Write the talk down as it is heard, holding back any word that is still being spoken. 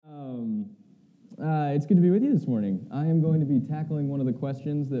It's good to be with you this morning. I am going to be tackling one of the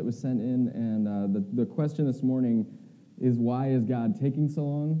questions that was sent in, and the question this morning is, why is God taking so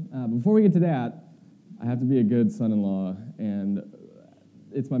long? Before we get to that, I have to be a good son-in-law, and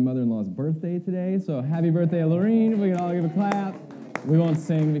it's my mother-in-law's birthday today, so happy birthday, Lorene. We can all give a clap. We won't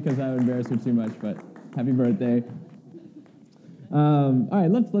sing because that would embarrass her too much, but happy birthday. All right,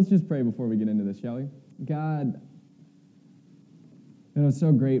 let's just pray before we get into this, shall we? God, I'm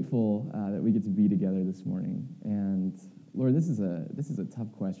so grateful that we get to be together this morning. And Lord, this is a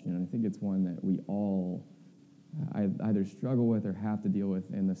tough question, and I think it's one that we all either struggle with or have to deal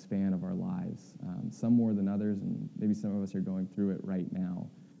with in the span of our lives. Some more than others, and maybe some of us are going through it right now.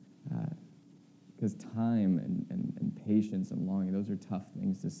 Because time and patience and longing, those are tough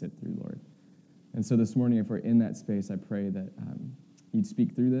things to sit through, Lord. And so this morning, if we're in that space, I pray that you'd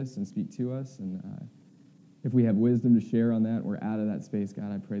speak through this and speak to us, and if we have wisdom to share on that, we're out of that space,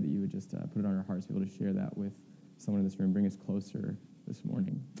 God, I pray that you would just put it on our hearts to be able to share that with someone in this room, bring us closer this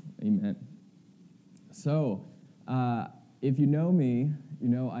morning. Amen. So, if you know me, you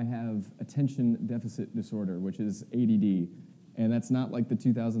know I have attention deficit disorder, which is ADD. And that's not like the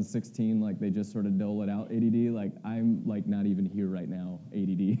 2016, like they just sort of dole it out ADD. Like I'm like not even here right now,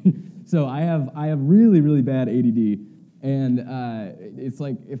 ADD. So I have really, really bad ADD. And it's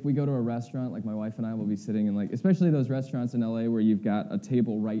like if we go to a restaurant, like my wife and I will be sitting in like, especially those restaurants in LA where you've got a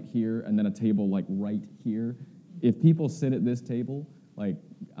table right here and then a table like right here. If people sit at this table, like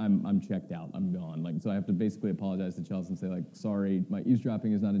I'm checked out, I'm gone. Like so I have to basically apologize to Chelsea and say like, sorry, my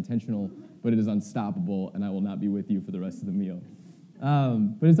eavesdropping is not intentional, but it is unstoppable, and I will not be with you for the rest of the meal.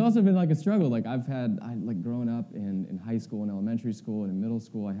 But it's also been like a struggle. Like I like growing up in high school and elementary school and in middle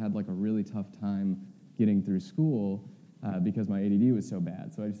school, I had like a really tough time getting through school. Because my ADD was so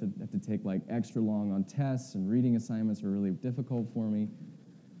bad. So I just have to take like extra long on tests, and reading assignments were really difficult for me.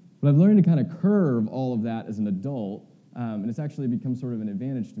 But I've learned to kind of curve all of that as an adult, and it's actually become sort of an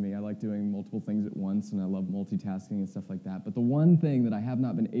advantage to me. I like doing multiple things at once, and I love multitasking and stuff like that. But the one thing that I have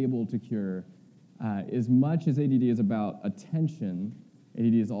not been able to cure, as much as ADD is about attention,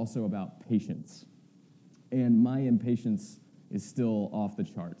 ADD is also about patience. And my impatience is still off the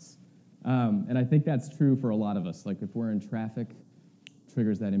charts. And I think that's true for a lot of us. Like if we're in traffic, it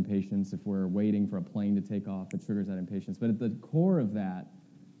triggers that impatience. If we're waiting for a plane to take off, it triggers that impatience. But at the core of that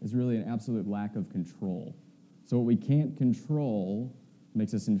is really an absolute lack of control. So what we can't control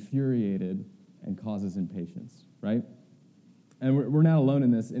makes us infuriated and causes impatience, right? And we're not alone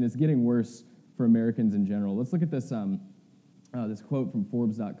in this, and it's getting worse for Americans in general. Let's look at this this quote from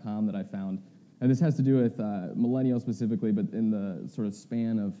Forbes.com that I found. And this has to do with millennials specifically, but in the sort of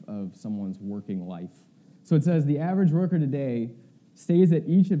span of someone's working life. So it says, the average worker today stays at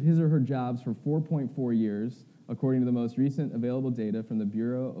each of his or her jobs for 4.4 years, according to the most recent available data from the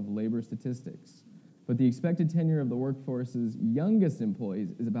Bureau of Labor Statistics. But the expected tenure of the workforce's youngest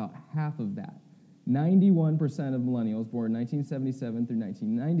employees is about half of that. 91% of millennials born 1977 through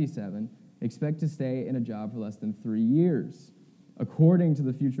 1997 expect to stay in a job for less than 3 years, according to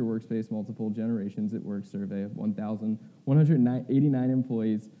the Future Workspace Multiple Generations at Work survey of 1,189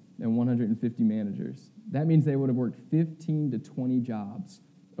 employees and 150 managers. That means they would have worked 15 to 20 jobs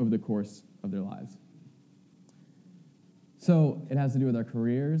over the course of their lives. So it has to do with our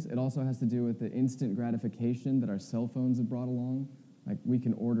careers. It also has to do with the instant gratification that our cell phones have brought along. Like we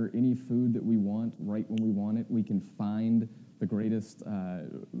can order any food that we want right when we want it. We can find the greatest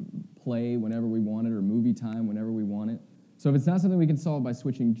play whenever we want it, or movie time whenever we want it. So if it's not something we can solve by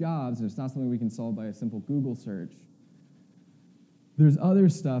switching jobs, and it's not something we can solve by a simple Google search, there's other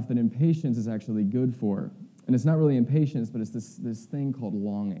stuff that impatience is actually good for. And it's not really impatience, but it's this thing called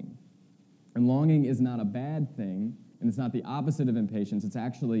longing. And longing is not a bad thing, and it's not the opposite of impatience. It's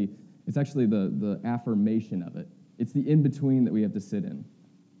actually the affirmation of it. It's the in-between that we have to sit in.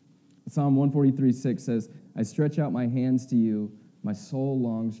 Psalm 143:6 says, I stretch out my hands to you, my soul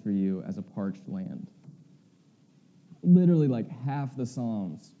longs for you as a parched land. Literally like half the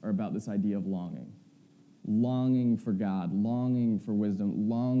Psalms are about this idea of longing. Longing for God, longing for wisdom,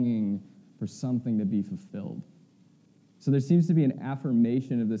 longing for something to be fulfilled. So there seems to be an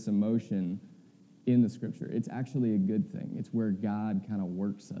affirmation of this emotion in the Scripture. It's actually a good thing. It's where God kind of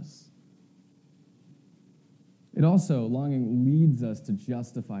works us. It also, longing leads us to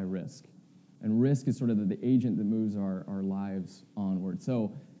justify risk. And risk is sort of the agent that moves our lives onward.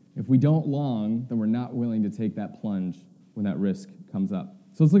 So if we don't long, then we're not willing to take that plunge when that risk comes up.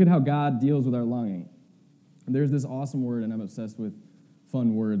 So let's look at how God deals with our longing. And there's this awesome word, and I'm obsessed with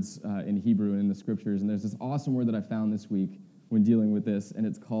fun words in Hebrew and in the Scriptures, and there's this awesome word that I found this week when dealing with this, and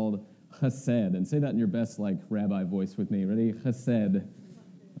it's called chesed. And say that in your best, like, rabbi voice with me. Ready? Chesed.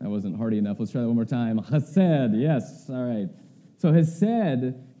 That wasn't hearty enough. Let's try that one more time. Chesed, yes, all right. So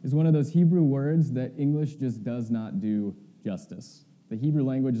chesed is one of those Hebrew words that English just does not do justice. The Hebrew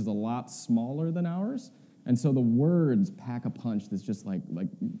language is a lot smaller than ours, and so the words pack a punch that's just like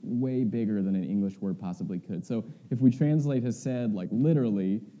way bigger than an English word possibly could. So if we translate chesed like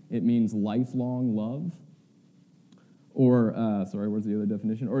literally, it means lifelong love, or, where's the other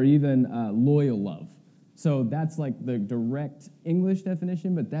definition? Or even loyal love. So that's like the direct English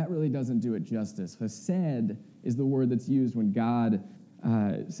definition, but that really doesn't do it justice. Chesed is the word that's used when God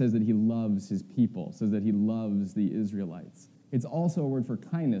says that he loves his people, says that he loves the Israelites. It's also a word for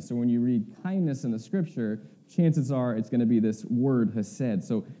kindness. So when you read kindness in the scripture, chances are it's going to be this word chesed.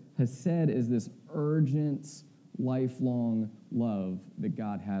 So chesed is this urgent, lifelong love that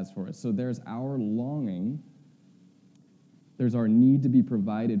God has for us. So there's our longing, there's our need to be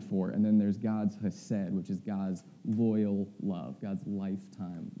provided for, and then there's God's chesed, which is God's loyal love, God's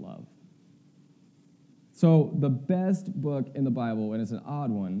lifetime love. So the best book in the Bible, and it's an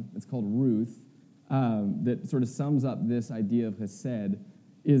odd one, it's called Ruth, that sort of sums up this idea of chesed,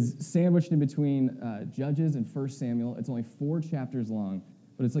 is sandwiched in between Judges and 1 Samuel. It's only 4 chapters long,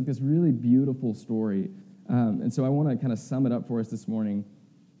 but it's like this really beautiful story. And so I want to kind of sum it up for us this morning.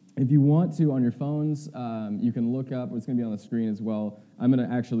 If you want to, on your phones, you can look up, it's going to be on the screen as well. I'm going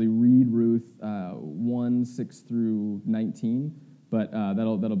to actually read Ruth 1, 6 through 19, but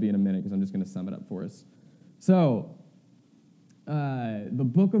that'll be in a minute because I'm just going to sum it up for us. So, the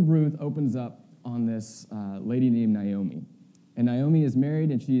book of Ruth opens up on this lady named Naomi. And Naomi is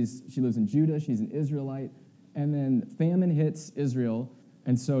married, and she lives in Judah. She's an Israelite. And then famine hits Israel,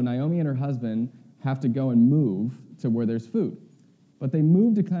 and so Naomi and her husband have to go and move to where there's food. But they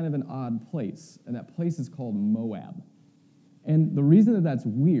move to kind of an odd place, and that place is called Moab. And the reason that that's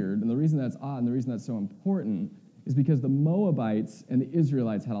weird, and the reason that's odd, and the reason that's so important is because the Moabites and the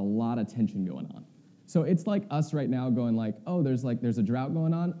Israelites had a lot of tension going on. So it's like us right now going like, oh, there's a drought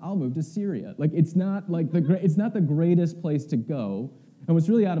going on, I'll move to Syria. Like it's not the greatest place to go. And what's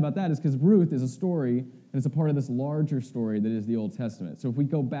really odd about that is because Ruth is a story, and it's a part of this larger story that is the Old Testament. So if we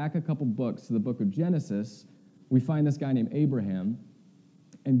go back a couple books to the book of Genesis, we find this guy named Abraham,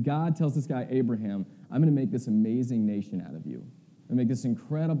 and God tells this guy, Abraham, I'm going to make this amazing nation out of you. I'm going to make this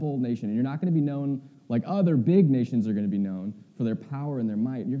incredible nation. And you're not going to be known like other big nations are going to be known for their power and their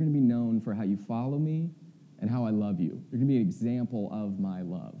might. You're going to be known for how you follow me and how I love you. You're going to be an example of my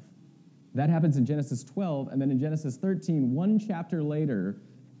love. That happens in Genesis 12, and then in Genesis 13, one chapter later,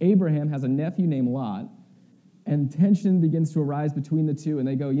 Abraham has a nephew named Lot, and tension begins to arise between the two, and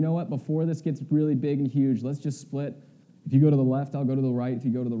they go, you know what, before this gets really big and huge, let's just split. If you go to the left, I'll go to the right. If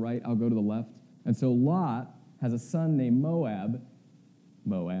you go to the right, I'll go to the left. And so Lot has a son named Moab,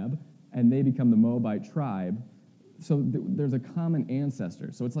 and they become the Moabite tribe. So there's a common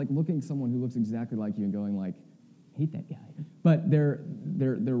ancestor. So it's like looking at someone who looks exactly like you and going like, hate that guy. But they're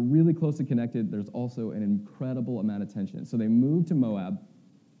really closely connected. There's also an incredible amount of tension. So they move to Moab,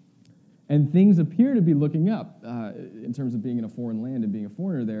 and things appear to be looking up in terms of being in a foreign land and being a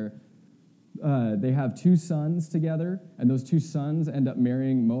foreigner there. They have 2 sons together, and those 2 sons end up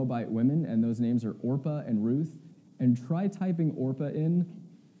marrying Moabite women, and those names are Orpah and Ruth. And try typing Orpah in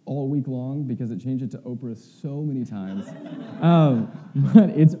all week long because it changed it to Oprah so many times. But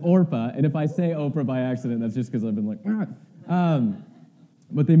it's Orpah, and if I say Oprah by accident, that's just because I've been like,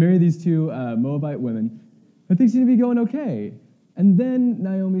 but they marry these 2 Moabite women, and things seem to be going okay. And then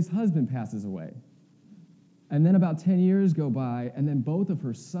Naomi's husband passes away. And then about 10 years go by, and then both of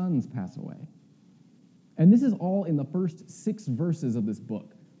her sons pass away. And this is all in the first 6 verses of this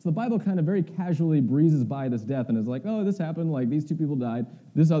book. So the Bible kind of very casually breezes by this death and is like, oh, this happened, like these 2 people died,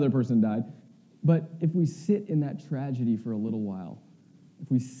 this other person died. But if we sit in that tragedy for a little while, if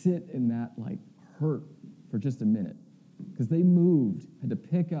we sit in that like hurt for just a minute, because they moved, had to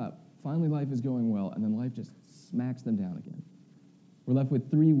pick up, finally life is going well, and then life just smacks them down again. We're left with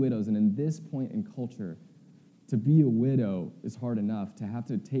 3 widows, and in this point in culture, to be a widow is hard enough. To have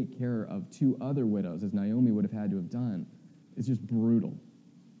to take care of 2 other widows, as Naomi would have had to have done, is just brutal.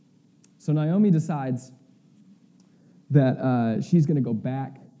 So Naomi decides that she's going to go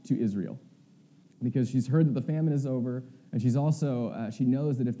back to Israel because she's heard that the famine is over, and she's also, she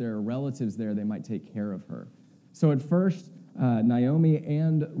knows that if there are relatives there, they might take care of her. So at first, Naomi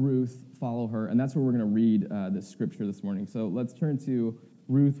and Ruth follow her, and that's where we're going to read this scripture this morning. So let's turn to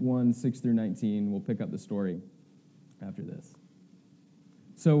Ruth 1, 6 through 19. We'll pick up the story after this.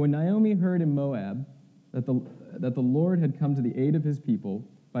 So when Naomi heard in Moab that the Lord had come to the aid of his people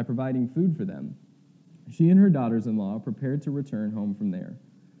by providing food for them, she and her daughters-in-law prepared to return home from there.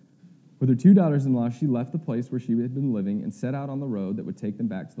 With her 2 daughters-in-law, she left the place where she had been living and set out on the road that would take them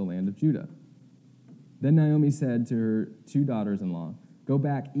back to the land of Judah. Then Naomi said to her 2 daughters-in-law, "Go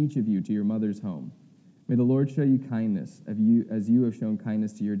back, each of you, to your mother's home. May the Lord show you kindness as you have shown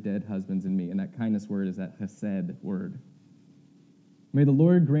kindness to your dead husbands and me." And that kindness word is that chesed word. "May the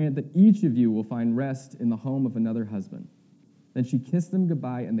Lord grant that each of you will find rest in the home of another husband." Then she kissed them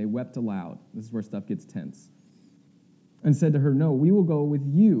goodbye, and they wept aloud. This is where stuff gets tense. And said to her, "No, we will go with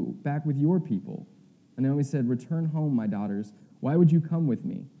you, back with your people." And Naomi said, "Return home, my daughters. Why would you come with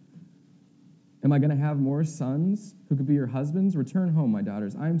me? Am I going to have more sons who could be your husbands? Return home, my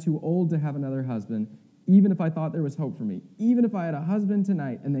daughters. I am too old to have another husband, even if I thought there was hope for me. Even if I had a husband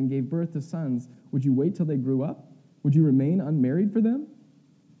tonight and then gave birth to sons, would you wait till they grew up? Would you remain unmarried for them?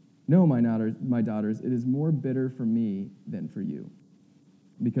 No, my daughters, it is more bitter for me than for you,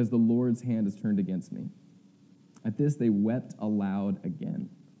 because the Lord's hand is turned against me." At this, they wept aloud again.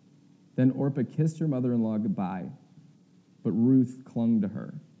 Then Orpah kissed her mother-in-law goodbye, but Ruth clung to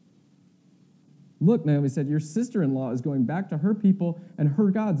her. "Look," Naomi said, "your sister-in-law is going back to her people and her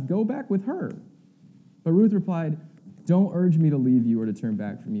gods. Go back with her." But Ruth replied, "Don't urge me to leave you or to turn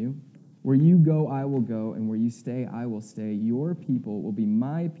back from you. Where you go, I will go, and where you stay, I will stay. Your people will be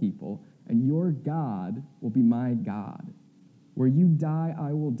my people, and your God will be my God. Where you die,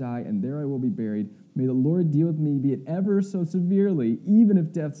 I will die, and there I will be buried. May the Lord deal with me, be it ever so severely, even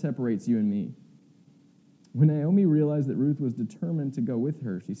if death separates you and me." When Naomi realized that Ruth was determined to go with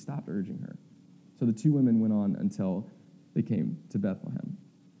her, she stopped urging her. So the 2 women went on until they came to Bethlehem.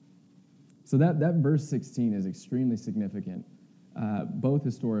 So that verse 16 is extremely significant, both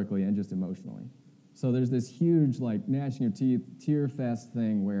historically and just emotionally. So there's this huge, gnashing of teeth, tear fest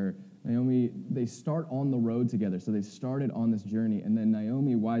thing where Naomi, they start on the road together. So they started on this journey, and then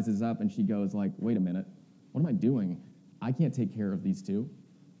Naomi wises up and she goes wait a minute, what am I doing? I can't take care of these 2.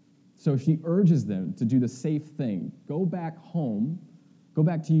 So she urges them to do the safe thing. Go back home, go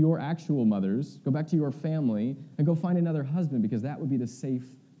back to your actual mothers, go back to your family, and go find another husband, because that would be the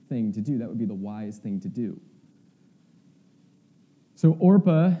safe thing to do. That would be the wise thing to do. So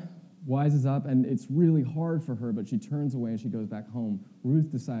Orpah wises up, and it's really hard for her, but she turns away and she goes back home.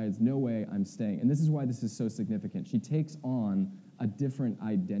 Ruth decides, no way, I'm staying. And this is why this is so significant. She takes on a different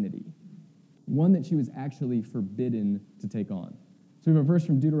identity, one that she was actually forbidden to take on. So we have a verse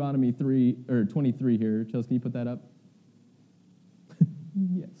from Deuteronomy 23 here. Chelsea, can you put that up?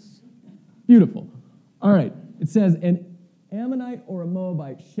 Yes. Beautiful. All right. It says, "An Ammonite or a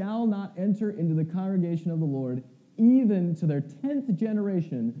Moabite shall not enter into the congregation of the Lord. Even to their 10th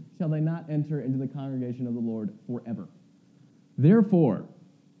generation shall they not enter into the congregation of the Lord forever. Therefore,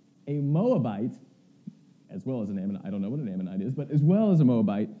 a Moabite, as well as an Ammonite, I don't know what an Ammonite is, but as well as a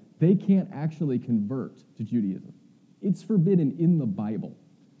Moabite, they can't actually convert to Judaism. It's forbidden in the Bible.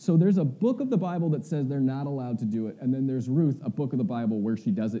 So there's a book of the Bible that says they're not allowed to do it, and then there's Ruth, a book of the Bible where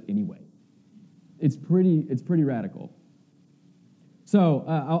she does it anyway. It's pretty radical. So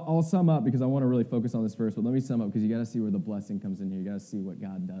I'll sum up, because I want to really focus on this verse, but let me sum up, because you got to see where the blessing comes in here. You got to see what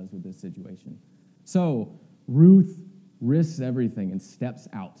God does with this situation. So Ruth risks everything and steps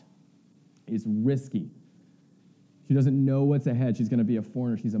out. It's risky. She doesn't know what's ahead. She's going to be a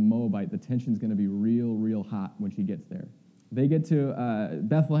foreigner. She's a Moabite. The tension's going to be real, real hot when she gets there. They get to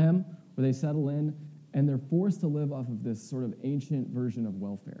Bethlehem, where they settle in, and they're forced to live off of this sort of ancient version of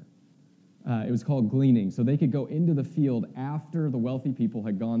welfare. It was called gleaning. So they could go into the field after the wealthy people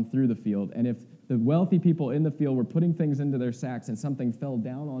had gone through the field. And if the wealthy people in the field were putting things into their sacks and something fell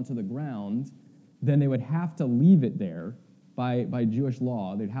down onto the ground, then they would have to leave it there by Jewish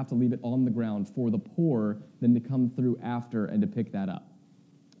law. They'd have to leave it on the ground for the poor then to come through after and to pick that up,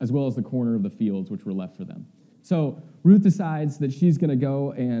 as well as the corner of the fields which were left for them. So Ruth decides that she's going to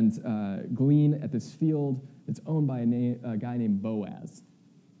go and glean at this field that's owned by a guy named Boaz.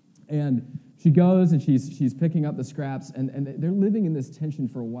 And she goes and she's picking up the scraps, and they're living in this tension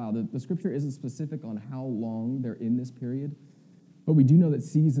for a while. The scripture isn't specific on how long they're in this period, but we do know that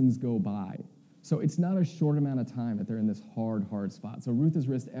seasons go by. So it's not a short amount of time that they're in this hard spot. So Ruth has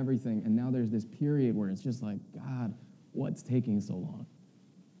risked everything, and now there's this period where it's just like, God, what's taking so long?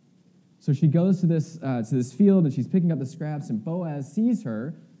 So she goes to this field, and she's picking up the scraps, and Boaz sees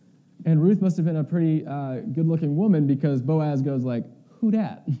her, and Ruth must have been a pretty good-looking woman, because Boaz goes like, "Who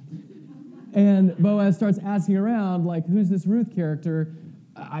dat?" And Boaz starts asking around, like, who's this Ruth character?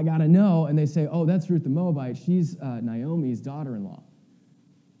 I got to know. And they say, oh, that's Ruth the Moabite. She's Naomi's daughter-in-law.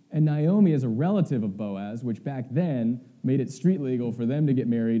 And Naomi is a relative of Boaz, which back then made it street legal for them to get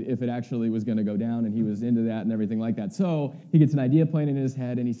married if it actually was going to go down, and he was into that and everything like that. So he gets an idea planted in his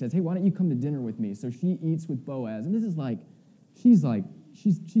head, and he says, hey, why don't you come to dinner with me? So she eats with Boaz. And this is like, she's like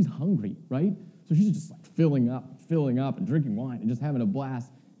she's hungry, right? So she's just like filling up and drinking wine and just having a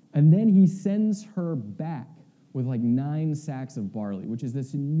blast. And then he sends her back with like 9 sacks of barley, which is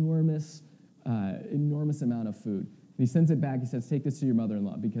this enormous amount of food. And he sends it back. He says, take this to your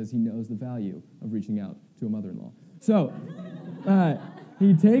mother-in-law, because he knows the value of reaching out to a mother-in-law. So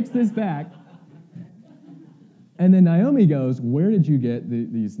he takes this back. And then Naomi goes, where did you get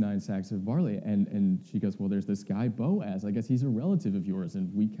these 9 sacks of barley? And she goes, well, there's this guy, Boaz. I guess he's a relative of yours,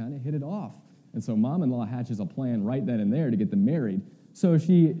 and we kind of hit it off. And so mom-in-law hatches a plan right then and there to get them married. So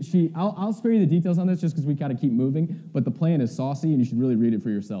I'll spare you the details on this just because we got to keep moving, but the plan is saucy, and you should really read it for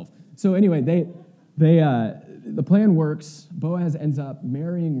yourself. So anyway, the plan works. Boaz ends up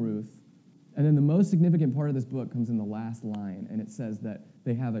marrying Ruth, and then the most significant part of this book comes in the last line, and it says that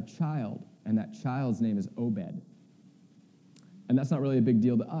they have a child, and that child's name is Obed. And that's not really a big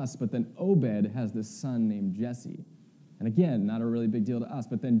deal to us, but then Obed has this son named Jesse. And again, not a really big deal to us,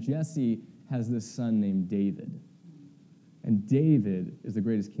 but then Jesse has this son named David. And David is the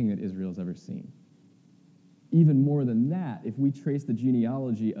greatest king that Israel's ever seen. Even more than that, if we trace the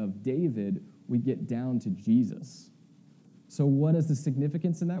genealogy of David, we get down to Jesus. So what is the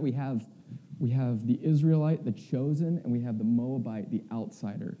significance in that? We have the Israelite, the chosen, and we have the Moabite, the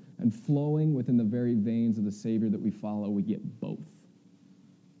outsider. And flowing within the very veins of the Savior that we follow, we get both.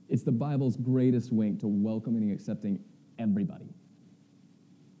 It's the Bible's greatest wink to welcoming and accepting everybody.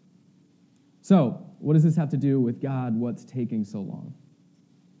 So, what does this have to do with God? What's taking so long?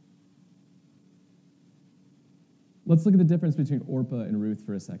 Let's look at the difference between Orpah and Ruth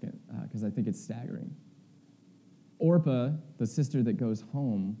for a second, because I think it's staggering. Orpah, the sister that goes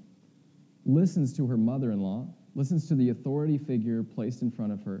home, listens to her mother-in-law, listens to the authority figure placed in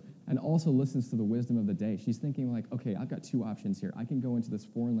front of her, and also listens to the wisdom of the day. She's thinking like, okay, I've got 2 options here. I can go into this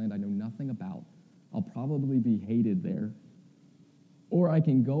foreign land I know nothing about. I'll probably be hated there. Or I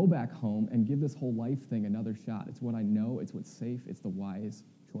can go back home and give this whole life thing another shot. It's what I know, it's what's safe, it's the wise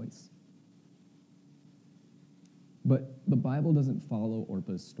choice. But the Bible doesn't follow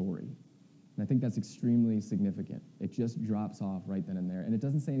Orpah's story. And I think that's extremely significant. It just drops off right then and there. And it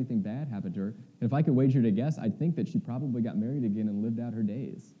doesn't say anything bad happened to her. And if I could wager to guess, I'd think that she probably got married again and lived out her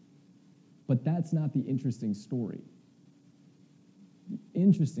days. But that's not the interesting story. The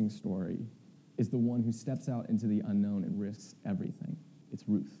interesting story is the one who steps out into the unknown and risks everything. It's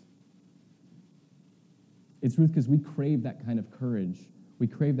Ruth. It's Ruth because we crave that kind of courage. We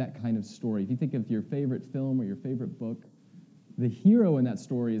crave that kind of story. If you think of your favorite film or your favorite book, the hero in that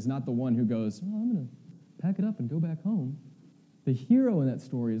story is not the one who goes, oh, I'm going to pack it up and go back home. The hero in that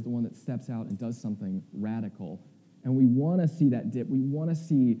story is the one that steps out and does something radical. And we want to see that dip. We want to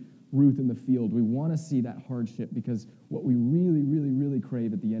see Ruth in the field. We want to see that hardship, because what we really, really, really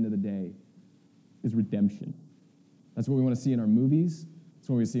crave at the end of the day is redemption. That's what we want to see in our movies. That's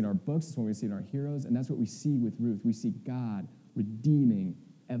what we see in our books. That's what we see in our heroes. And that's what we see with Ruth. We see God redeeming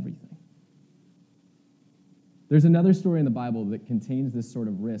everything. There's another story in the Bible that contains this sort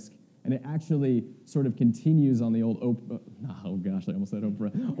of risk, and it actually sort of continues on the old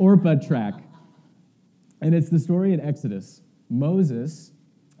Orpah track. And it's the story in Exodus. Moses,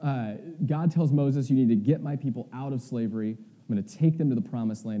 God tells Moses, you need to get my people out of slavery. I'm going to take them to the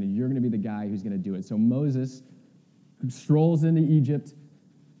promised land, and you're going to be the guy who's going to do it. So Moses strolls into Egypt.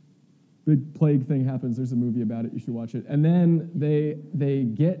 Big plague thing happens. There's a movie about it. You should watch it. And then they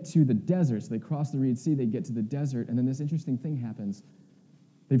get to the desert. So they cross the Red Sea. They get to the desert. And then this interesting thing happens.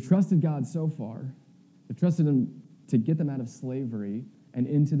 They've trusted God so far. They've trusted him to get them out of slavery and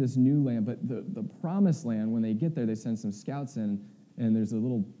into this new land. But the promised land, when they get there, they send some scouts in. And there's a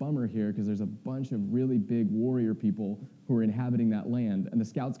little bummer here because there's a bunch of really big warrior people who are inhabiting that land. And the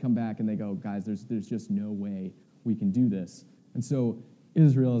scouts come back and they go, guys, there's just no way we can do this. And so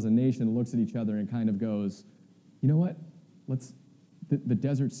Israel as a nation looks at each other and kind of goes, you know what? The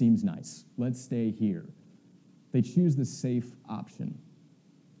desert seems nice. Let's stay here. They choose the safe option.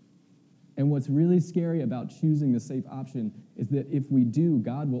 And what's really scary about choosing the safe option is that if we do,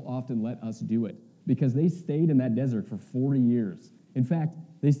 God will often let us do it, because they stayed in that desert for 40 years. In fact,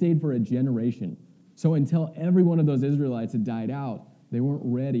 they stayed for a generation. So until every one of those Israelites had died out, they weren't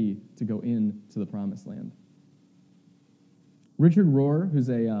ready to go into the promised land. Richard Rohr, who's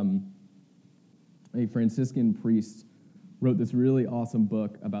a Franciscan priest, wrote this really awesome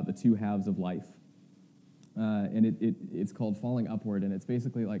book about the 2 halves of life. And it's called Falling Upward, and it's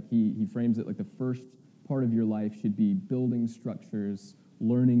basically like he frames it like the first part of your life should be building structures,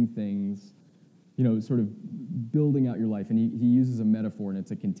 learning things, sort of building out your life. And he uses a metaphor, and it's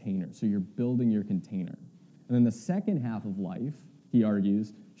a container. So you're building your container. And then the second half of life, he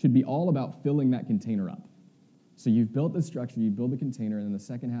argues, should be all about filling that container up. So you've built the structure, you build the container, and in the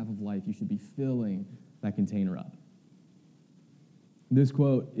second half of life, you should be filling that container up. This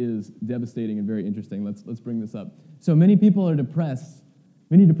quote is devastating and very interesting. Let's bring this up. So many people are depressed.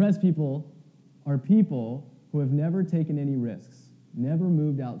 Many depressed people are people who have never taken any risks, never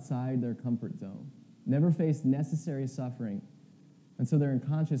moved outside their comfort zone, never faced necessary suffering. And so their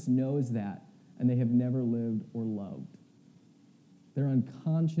unconscious knows that, and they have never lived or loved. Their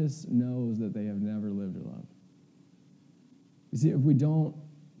unconscious knows that they have never lived or loved. You see, if we don't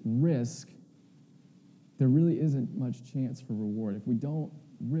risk, there really isn't much chance for reward. If we don't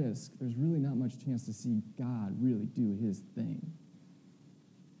risk, there's really not much chance to see God really do his thing.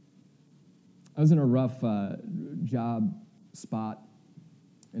 I was in a rough job spot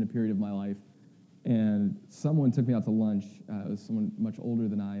in a period of my life, and someone took me out to lunch. It was someone much older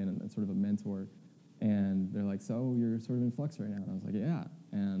than I and sort of a mentor, and they're like, so you're sort of in flux right now? And I was like, yeah.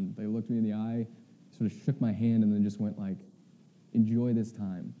 And they looked me in the eye, sort of shook my hand, and then just went like, enjoy this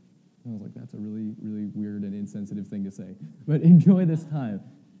time. And I was like, that's a really, really weird and insensitive thing to say, but enjoy this time.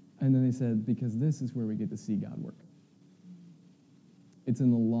 And then they said, because this is where we get to see God work. It's in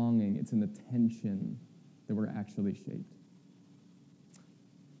the longing, it's in the tension that we're actually shaped.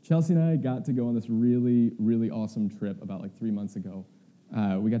 Chelsea and I got to go on this really, really awesome trip about like 3 months ago.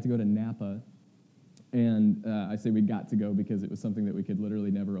 We got to go to Napa, and I say we got to go because it was something that we could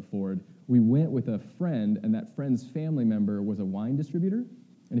literally never afford. We went with a friend, and that friend's family member was a wine distributor.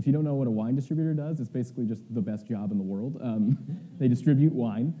 And if you don't know what a wine distributor does, it's basically just the best job in the world. They distribute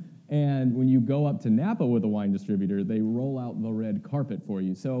wine. And when you go up to Napa with a wine distributor, they roll out the red carpet for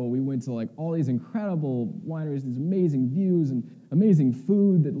you. So we went to like all these incredible wineries, these amazing views and amazing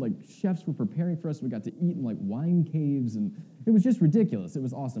food that like chefs were preparing for us. We got to eat in like wine caves, and it was just ridiculous. It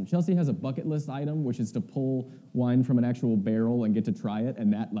was awesome. Chelsea has a bucket list item, which is to pull wine from an actual barrel and get to try it,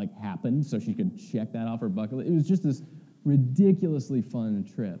 and that like happened, so she could check that off her bucket list. It was just this ridiculously fun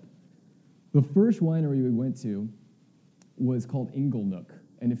trip. The first winery we went to was called Inglenook.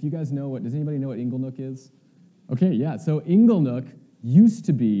 And if you guys know does anybody know what Inglenook is? Okay, yeah, so Inglenook used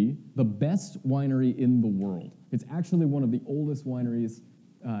to be the best winery in the world. It's actually one of the oldest wineries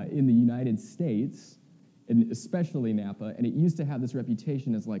in the United States, and especially Napa, and it used to have this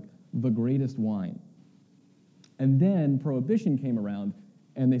reputation as like the greatest wine. And then Prohibition came around,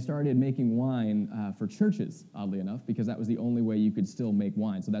 and they started making wine for churches, oddly enough, because that was the only way you could still make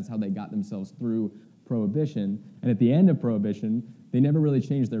wine. So that's how they got themselves through Prohibition. And at the end of Prohibition, they never really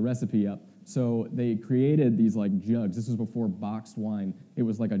changed their recipe up. So they created these like jugs. This was before boxed wine. It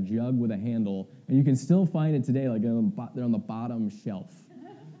was like a jug with a handle. And you can still find it today, like they're on the bottom shelf.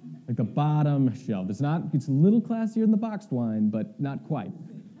 Like the bottom shelf. It's a little classier than the boxed wine, but not quite.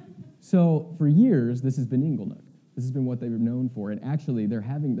 So for years, this has been Inglenook. This has been what they were known for. And actually, they're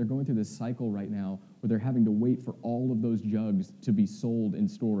going through this cycle right now where they're having to wait for all of those jugs to be sold in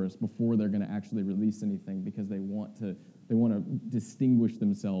stores before they're going to actually release anything, because they want to distinguish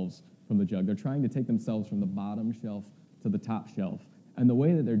themselves from the jug. They're trying to take themselves from the bottom shelf to the top shelf. And the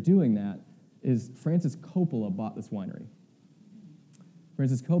way that they're doing that is Francis Coppola bought this winery.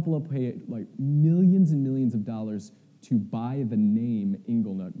 Francis Coppola paid like millions and millions of dollars to buy the name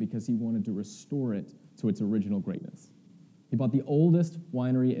Inglenook because he wanted to restore it to its original greatness. He bought the oldest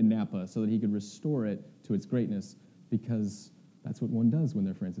winery in Napa so that he could restore it to its greatness, because that's what one does when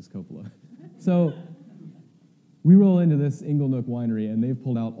they're Francis Coppola. So we roll into this Inglenook winery, and they've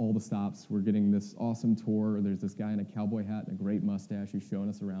pulled out all the stops. We're getting this awesome tour. There's this guy in a cowboy hat and a great mustache who's showing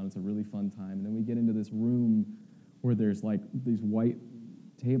us around. It's a really fun time. And then we get into this room where there's like these white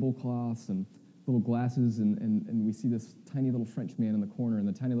tablecloths and little glasses, and we see this tiny little French man in the corner, and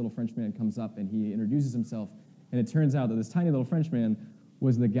the tiny little French man comes up, and he introduces himself, and it turns out that this tiny little French man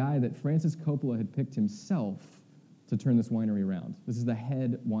was the guy that Francis Coppola had picked himself to turn this winery around. This is the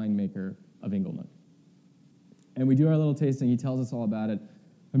head winemaker of Inglenook. And we do our little tasting. He tells us all about it.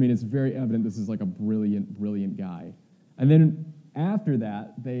 I mean, it's very evident this is like a brilliant, brilliant guy. And then after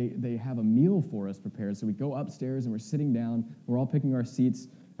that, they have a meal for us prepared. So we go upstairs, and we're sitting down. We're all picking our seats.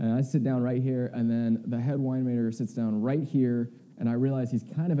 And I sit down right here, and then the head winemaker sits down right here, and I realize he's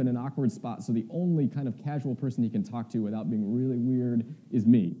kind of in an awkward spot, so the only kind of casual person he can talk to without being really weird is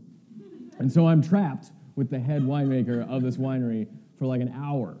me. And so I'm trapped with the head winemaker of this winery for like an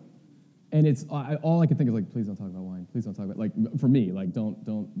hour. And it's all I can think is like, please don't talk about wine. Please don't talk about, like, for me, like, don't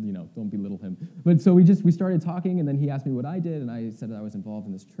belittle him. But so we started talking, and then he asked me what I did, and I said that I was involved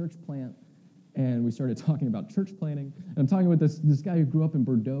in this church plant. And we started talking about church planting. And I'm talking with this guy who grew up in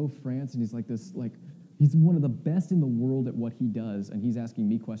Bordeaux, France, and he's he's one of the best in the world at what he does, and he's asking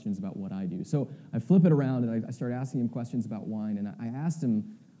me questions about what I do. So I flip it around, and I start asking him questions about wine, and I asked him,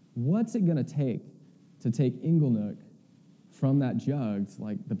 what's it going to take to take Inglenook from that jug to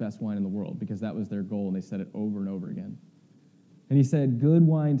like the best wine in the world, because that was their goal, and they said it over and over again. And he said, good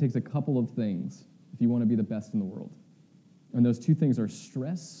wine takes a couple of things if you want to be the best in the world. And those two things are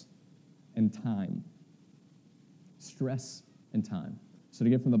stress and time. Stress and time. So to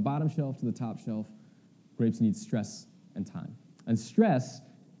get from the bottom shelf to the top shelf, grapes need stress and time. And stress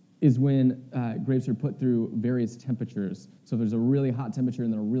is when grapes are put through various temperatures. So if there's a really hot temperature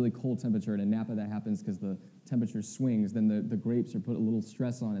and then a really cold temperature, and in Napa that happens because the temperature swings, then the grapes are put a little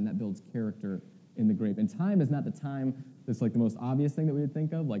stress on, and that builds character in the grape. And time is not the time that's like the most obvious thing that we would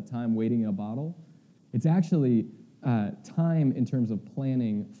think of, like time waiting in a bottle. It's actually time in terms of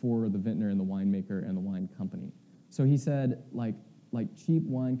planning for the vintner and the winemaker and the wine company. So he said, like cheap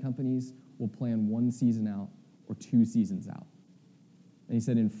wine companies will plan 1 season out or 2 seasons out. And he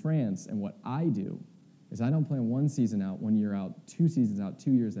said, in France, and what I do is I don't plan 1 season out, 1 year out, 2 seasons out,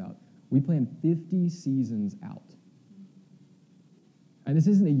 2 years out. We plan 50 seasons out. And this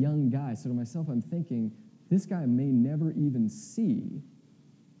isn't a young guy, so to myself, I'm thinking, this guy may never even see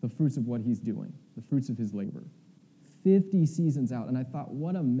the fruits of what he's doing, the fruits of his labor. 50 seasons out. And I thought,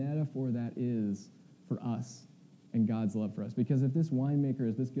 what a metaphor that is for us and God's love for us. Because if this winemaker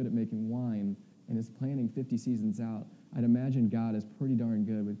is this good at making wine and is planning 50 seasons out, I'd imagine God is pretty darn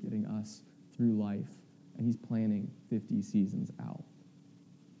good with getting us through life, and he's planning 50 seasons out.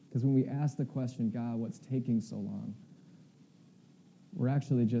 Because when we ask the question, God, what's taking so long? We're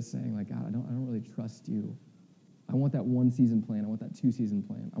actually just saying, like, God, I don't really trust you. I want that 1 season plan. I want that 2 season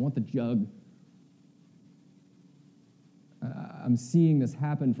plan. I want the jug. I'm seeing this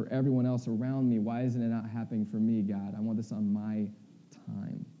happen for everyone else around me. Why isn't it not happening for me, God? I want this on my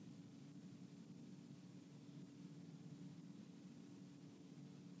time.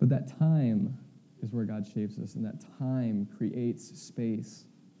 But that time is where God shapes us, and that time creates space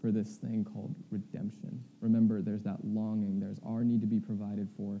for this thing called redemption. Remember, there's that longing. There's our need to be provided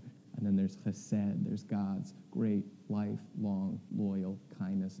for, and then there's chesed. There's God's great, lifelong, loyal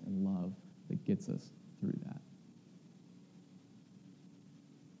kindness and love that gets us through that.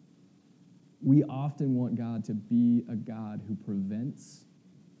 We often want God to be a God who prevents.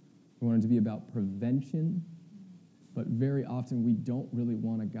 We want him to be about prevention, but very often we don't really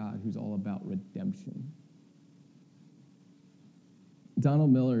want a God who's all about redemption.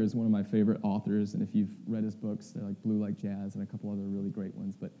 Donald Miller is one of my favorite authors, and if you've read his books, they're like Blue Like Jazz and a couple other really great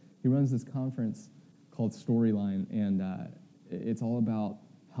ones, but he runs this conference called Storyline, and it's all about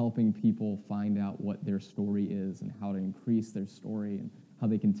helping people find out what their story is and how to increase their story and how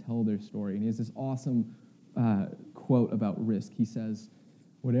they can tell their story. And he has this awesome quote about risk. He says,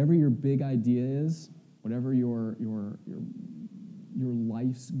 whatever your big idea is, whatever your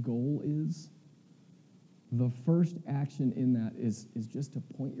life's goal is, the first action in that is just to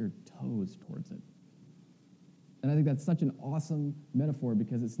point your toes towards it. And I think that's such an awesome metaphor,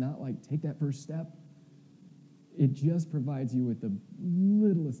 because it's not like take that first step. It just provides you with the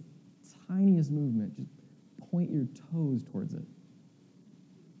littlest, tiniest movement. Just point your toes towards it.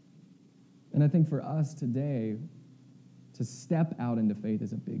 And I think for us today, to step out into faith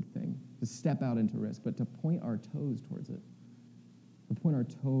is a big thing. To step out into risk, but to point our toes towards it. To point our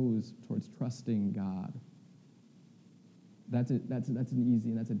toes towards trusting God. That's an easy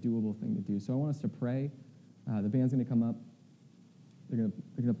and that's a doable thing to do. So I want us to pray. The band's going to come up. They're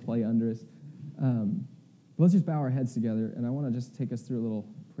going to play under us. But let's just bow our heads together, and I want to just take us through a little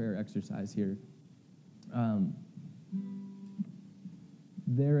prayer exercise here.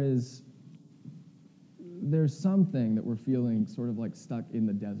 There's something that we're feeling sort of like stuck in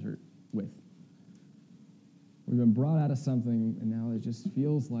the desert with. We've been brought out of something, and now it just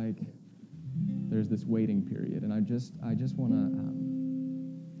feels like there's this waiting period. And I just want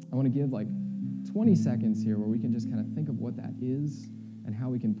to give like 20 seconds here where we can just kind of think of what that is and how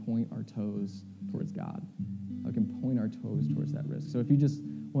we can point our toes towards God. How we can point our toes towards that risk. So if you just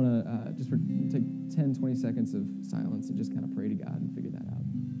want to take 10, 20 seconds of silence and just kind of pray to God and figure that out.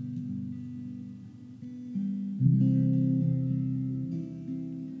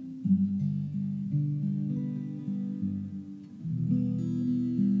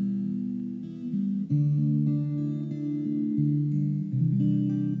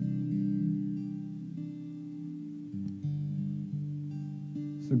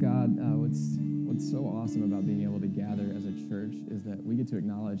 So God, what's so awesome about being able to gather as a church is that we get to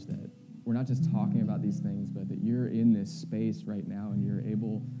acknowledge that we're not just talking about these things, but that you're in this space right now and you're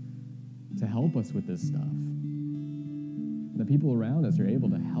able to help us with this stuff. The people around us are able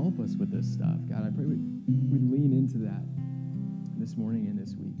to help us with this stuff. God, I pray we'd lean into that this morning and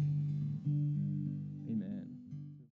this week.